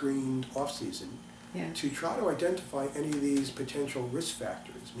be screened off season to try to identify any of these potential risk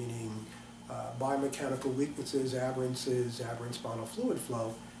factors, meaning biomechanical weaknesses, aberrances, aberrant spinal fluid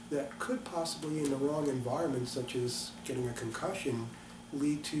flow that could possibly, in the wrong environment, such as getting a concussion,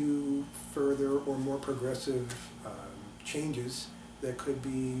 lead to further or more progressive changes that could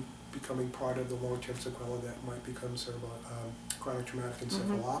be becoming part of the long-term sequela that might become chronic traumatic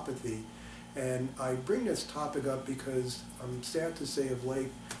encephalopathy. And I bring this topic up because I'm sad to say of late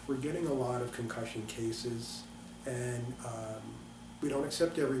we're getting a lot of concussion cases, and we don't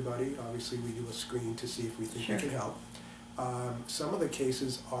accept everybody. Obviously we do a screen to see if we think we can help. Some of the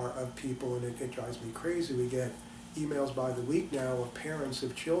cases are of people, and it drives me crazy, we get emails by the week now of parents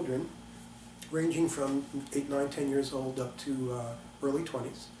of children ranging from 8, 9, 10 years old up to early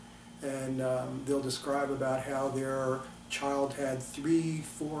 20s. And they'll describe about how their child had 3,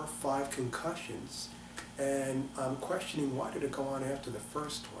 4, 5 concussions, and I'm questioning, why did it go on after the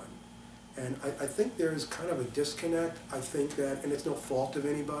first one? And I think there's kind of a disconnect. I think that, and it's no fault of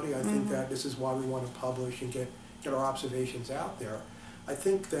anybody, I think that this is why we want to publish and get our observations out there. I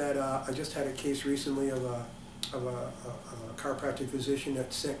think that I just had a case recently of a chiropractic physician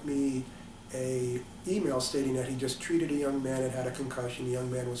that sent me a email stating that he just treated a young man that had a concussion. The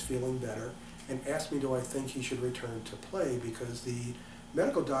young man was feeling better, and asked me, do I think he should return to play, because the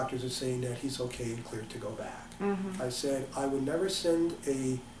medical doctors are saying that he's okay and cleared to go back. I said I would never send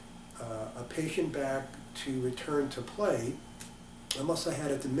a patient back to return to play unless I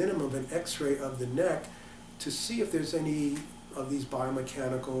had at the minimum an x-ray of the neck to see if there's any of these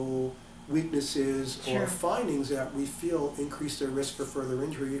biomechanical weaknesses or findings that we feel increase their risk for further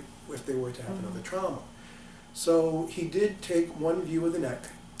injury if they were to have another trauma. So he did take one view of the neck,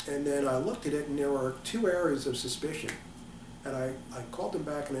 and then I looked at it, and there were 2 areas of suspicion. And I called him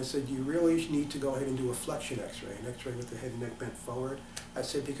back and I said, you really need to go ahead and do a flexion x-ray, an x-ray with the head and neck bent forward. I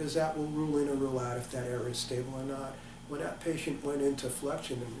said, because that will rule in or rule out if that area is stable or not. When that patient went into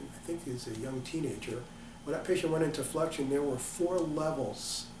flexion, and I think he's a young teenager, when that patient went into flexion, there were 4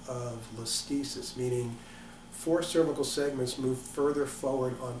 levels of listhesis, meaning 4 cervical segments move further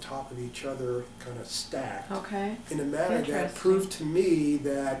forward on top of each other, kind of stacked, in a manner that proved to me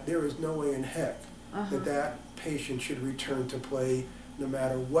that there is no way in heck that patient should return to play no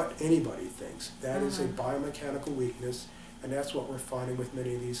matter what anybody thinks. That is a biomechanical weakness, and that's what we're finding with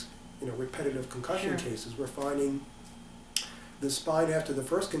many of these repetitive concussion cases. We're finding the spine after the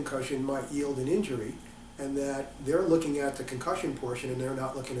first concussion might yield an injury, and that they're looking at the concussion portion and they're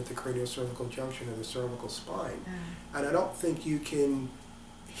not looking at the cranio-cervical junction or the cervical spine. And I don't think you can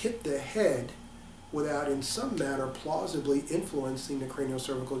hit the head without in some manner plausibly influencing the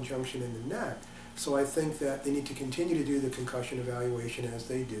cranio-cervical junction in the neck. So I think that they need to continue to do the concussion evaluation as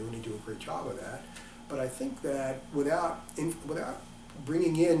they do, and they do a great job of that. But I think that without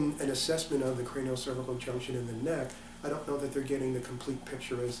bringing in an assessment of the cranio-cervical junction in the neck, I don't know that they're getting the complete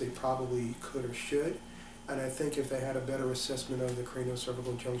picture as they probably could or should. And I think if they had a better assessment of the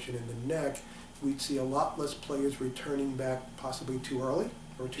cranio-cervical junction in the neck, we'd see a lot less players returning back possibly too early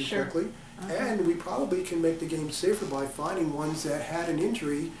or too quickly. And we probably can make the game safer by finding ones that had an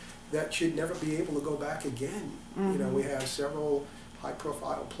injury that should never be able to go back again. You know, we have several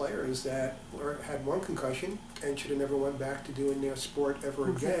high-profile players that had 1 concussion and should have never went back to doing their sport ever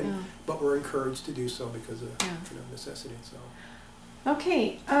again, but were encouraged to do so because of necessity. So.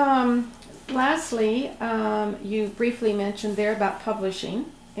 Okay. Lastly, you briefly mentioned there about publishing,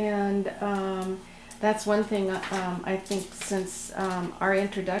 and that's one thing I think since our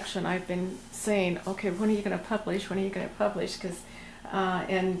introduction I've been saying, okay, when are you going to publish? When are you going to publish? Because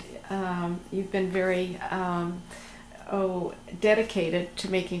and you've been very dedicated to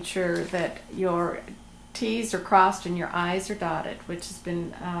making sure that your T's are crossed and your I's are dotted, which has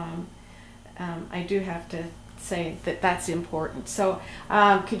been, I do have to say that that's important. So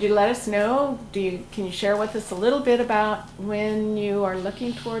could you let us know, can you share with us a little bit about when you are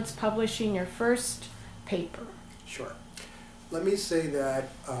looking towards publishing your first paper? Sure. Let me say that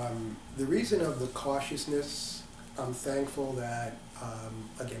the reason of the cautiousness, I'm thankful that,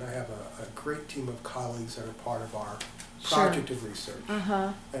 again, I have a great team of colleagues that are part of our project of research.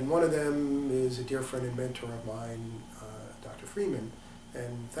 And one of them is a dear friend and mentor of mine, Dr. Freeman.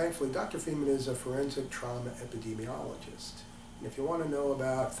 And thankfully, Dr. Freeman is a forensic trauma epidemiologist. And if you want to know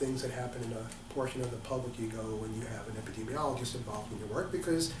about things that happen in a portion of the public, you go when you have an epidemiologist involved in your work,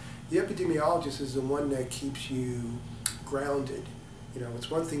 because the epidemiologist is the one that keeps you grounded You know,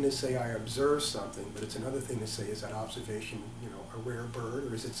 it's one thing to say I observe something, but it's another thing to say, is that observation, you know, a rare bird,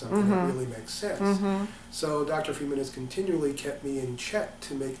 or is it something that really makes sense? So Dr. Freeman has continually kept me in check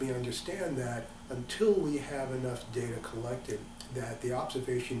to make me understand that until we have enough data collected, that the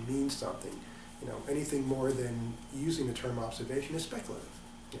observation means something. You know, anything more than using the term observation is speculative.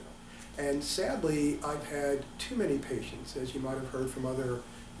 You know, and sadly, I've had too many patients, as you might have heard from other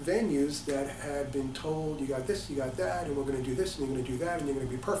venues, that had been told, you got this, you got that, and we're going to do this, and you're going to do that, and you're going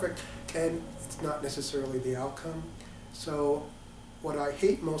to be perfect, and it's not necessarily the outcome. So what I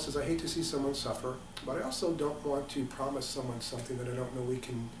hate most is I hate to see someone suffer, but I also don't want to promise someone something that I don't know we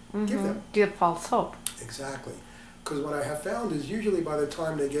can give them. Give false hope. Exactly. Because what I have found is usually by the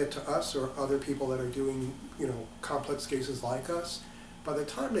time they get to us or other people that are doing, you know, complex cases like us, by the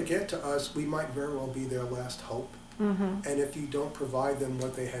time they get to us, we might very well be their last hope. And if you don't provide them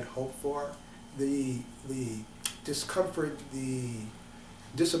what they had hoped for, the discomfort, the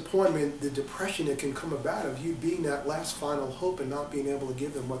disappointment, the depression that can come about of you being that last final hope and not being able to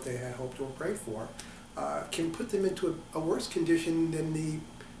give them what they had hoped or prayed for, can put them into a worse condition than the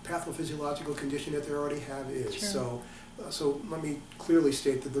pathophysiological condition that they already have is. Sure. So let me clearly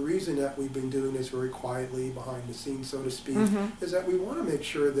state that the reason that we've been doing this very quietly behind the scenes, so to speak, is that we want to make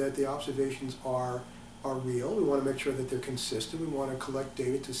sure that the observations are real. We want to make sure that they're consistent. We want to collect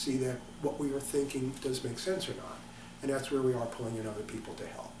data to see that what we are thinking does make sense or not. And that's where we are pulling in other people to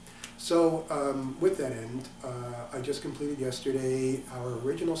help. So with that end, I just completed yesterday our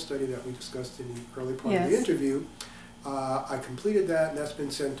original study that we discussed in the early part of the interview. I completed that, and that's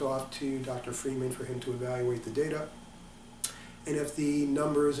been sent off to Dr. Freeman for him to evaluate the data. And if the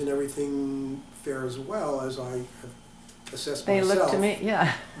numbers and everything fares well, as I have assessed myself, they look to me,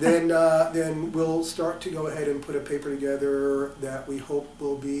 then we'll start to go ahead and put a paper together that we hope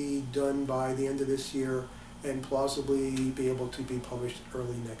will be done by the end of this year and plausibly be able to be published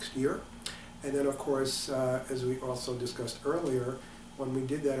early next year. And then, of course, as we also discussed earlier, when we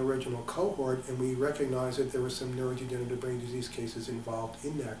did that original cohort and we recognized that there were some neurodegenerative brain disease cases involved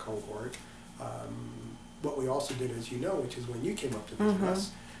in that cohort, what we also did, as you know, which is when you came up to visit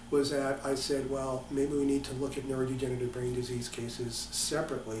us, was that I said, well, maybe we need to look at neurodegenerative brain disease cases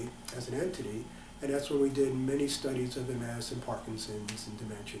separately as an entity, and that's when we did many studies of MS and Parkinson's and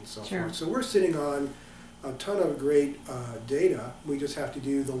dementia and so forth. So we're sitting on a ton of great data. We just have to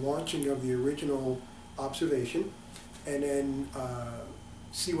do the launching of the original observation and then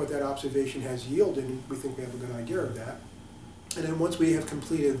see what that observation has yielded, and we think we have a good idea of that. And then once we have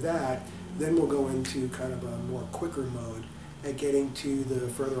completed that, then we'll go into kind of a more quicker mode at getting to the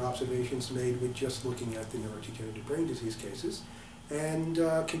further observations made with just looking at the neurodegenerative brain disease cases, and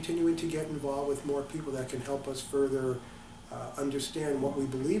continuing to get involved with more people that can help us further understand what we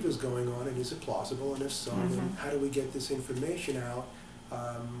believe is going on, and is it plausible, and if so, then how do we get this information out,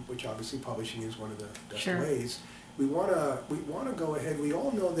 which obviously publishing is one of the best ways. We want to go ahead. We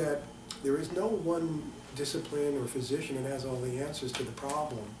all know that there is no one discipline or physician that has all the answers to the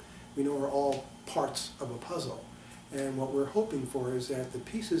problem. We know we're all parts of a puzzle. And what we're hoping for is that the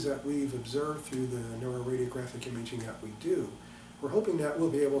pieces that we've observed through the neuroradiographic imaging that we do, we're hoping that we'll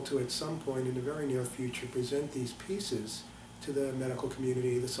be able to, at some point in the very near future, present these pieces to the medical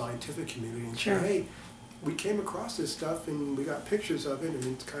community, the scientific community, and say, hey, we came across this stuff and we got pictures of it, and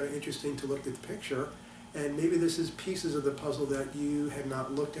it's kind of interesting to look at the picture, and maybe this is pieces of the puzzle that you had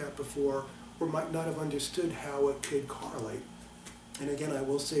not looked at before or might not have understood how it could correlate. And again, I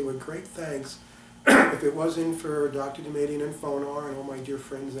will say with great thanks, if it wasn't for Dr. Demadian and Fonar and all my dear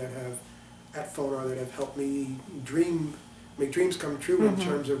friends that have at Fonar that have helped me make dreams come true in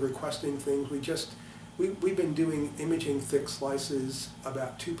terms of requesting things, we've been doing imaging thick slices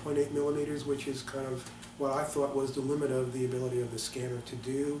about 2.8 millimeters, which is kind of what I thought was the limit of the ability of the scanner to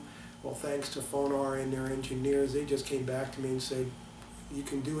do. Well, thanks to Fonar and their engineers, they just came back to me and said, you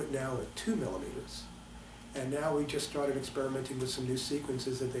can do it now at 2 millimeters. And now we just started experimenting with some new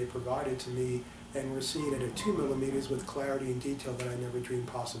sequences that they provided to me, and we're seeing it at 2 millimeters with clarity and detail that I never dreamed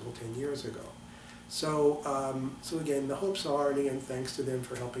possible 10 years ago. So, so again, the hopes are, and again, thanks to them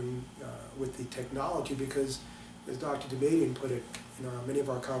for helping with the technology, because as Dr. Demadian put it in many of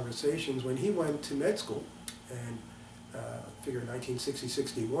our conversations, when he went to med school, and figure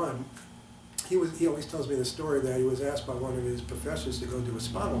 1960-61, he always tells me the story that he was asked by one of his professors to go do a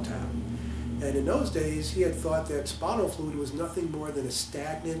spinal tap. And in those days, he had thought that spinal fluid was nothing more than a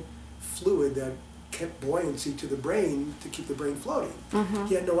stagnant fluid that kept buoyancy to the brain to keep the brain floating.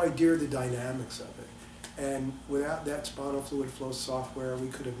 He had no idea the dynamics of it. And without that spinal fluid flow software, we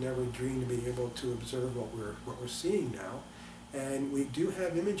could have never dreamed to be able to observe what we're seeing now. And we do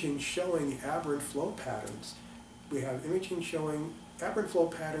have imaging showing aberrant flow patterns. We have imaging showing aberrant flow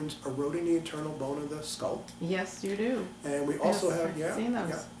patterns eroding the internal bone of the skull. Yes, you do. And we also Yes, have, I've seen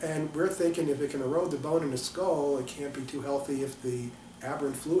those. and we're thinking if it can erode the bone in the skull, it can't be too healthy if the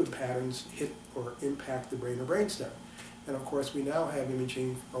aberrant fluid patterns hit or impact the brain or brainstem. And of course, we now have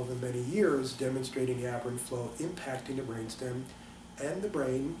imaging over many years demonstrating the aberrant flow impacting the brainstem and the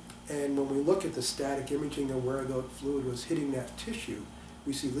brain. And when we look at the static imaging of where the fluid was hitting that tissue,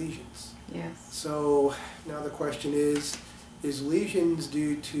 we see lesions. Yes. So now the question is lesions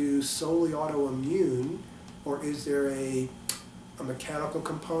due to solely autoimmune, or is there a mechanical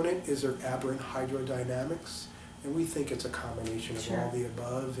component? Is there aberrant hydrodynamics? And we think it's a combination of all the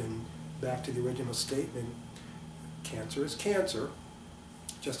above. And back to the original statement, cancer is cancer.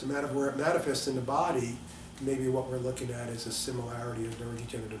 Just a matter of where it manifests in the body. Maybe what we're looking at is a similarity of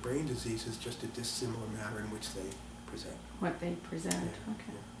neurodegenerative brain diseases, just a dissimilar manner in which they present. What they present, Yeah. okay.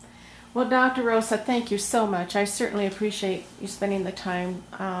 Yeah. Well, Dr. Rosa, thank you so much. I certainly appreciate you spending the time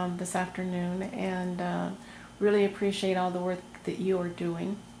this afternoon, and really appreciate all the work that you are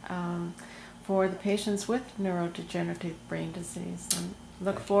doing for the patients with neurodegenerative brain disease. And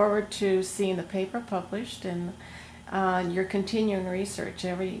look forward to seeing the paper published and your continuing research.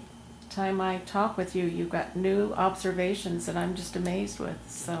 Every time I talk with you, you've got new observations that I'm just amazed with.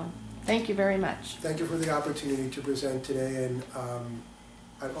 So thank you very much. Thank you for the opportunity to present today. And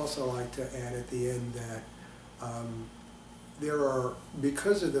I'd also like to add at the end that there are,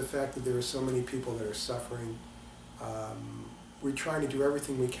 because of the fact that there are so many people that are suffering, we're trying to do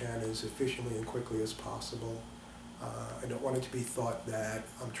everything we can as efficiently and quickly as possible. I don't want it to be thought that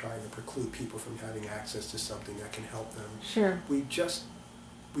I'm trying to preclude people from having access to something that can help them. Sure.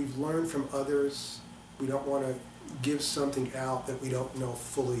 We've learned from others. We don't want to give something out that we don't know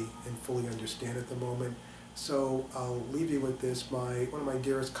fully and fully understand at the moment. So I'll leave you with this. One of my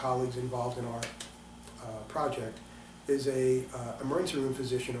dearest colleagues involved in our project is a emergency room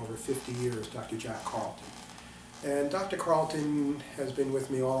physician over 50 years, Dr. Jack Carlton. And Dr. Carlton has been with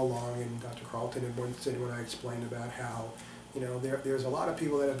me all along, and Dr. Carlton had once said when I explained about how, there's a lot of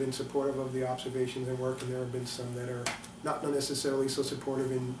people that have been supportive of the observations and work, and there have been some that are not necessarily so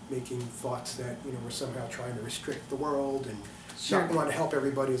supportive in making thoughts that, we're somehow trying to restrict the world and not want to help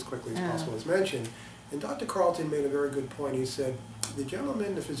everybody as quickly as possible, as mentioned. And Dr. Carlton made a very good point. He said,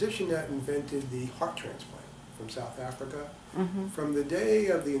 the physician that invented the heart transplant from South Africa, from the day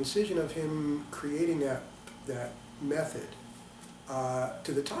of the incision of him creating that method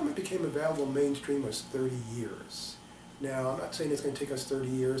to the time it became available mainstream was 30 years. Now, I'm not saying it's going to take us 30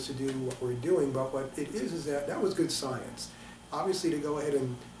 years to do what we're doing, but what it is that was good science. Obviously, to go ahead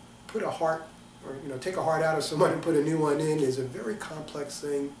and put a heart, or take a heart out of someone and put a new one in is a very complex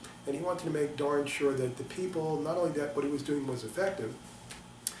thing, and he wanted to make darn sure that the people, not only that what he was doing was effective,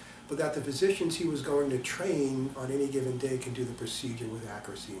 but that the physicians he was going to train on any given day can do the procedure with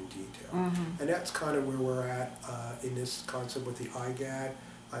accuracy and detail. And that's kind of where we're at in this concept with the IGAT.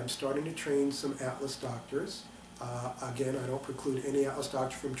 I'm starting to train some Atlas doctors. Again, I don't preclude any Atlas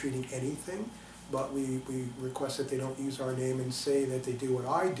doctor from treating anything, but we request that they don't use our name and say that they do what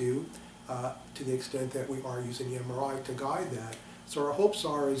I do, to the extent that we are using the MRI to guide that. So our hopes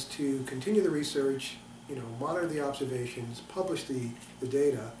is to continue the research, monitor the observations, publish the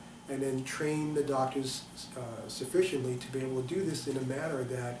data, and then train the doctors sufficiently to be able to do this in a manner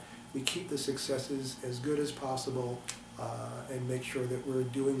that we keep the successes as good as possible, and make sure that we're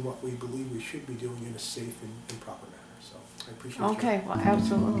doing what we believe we should be doing in a safe and proper manner. So I appreciate it. Okay, well,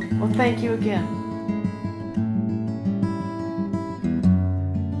 absolutely. Well, thank you again.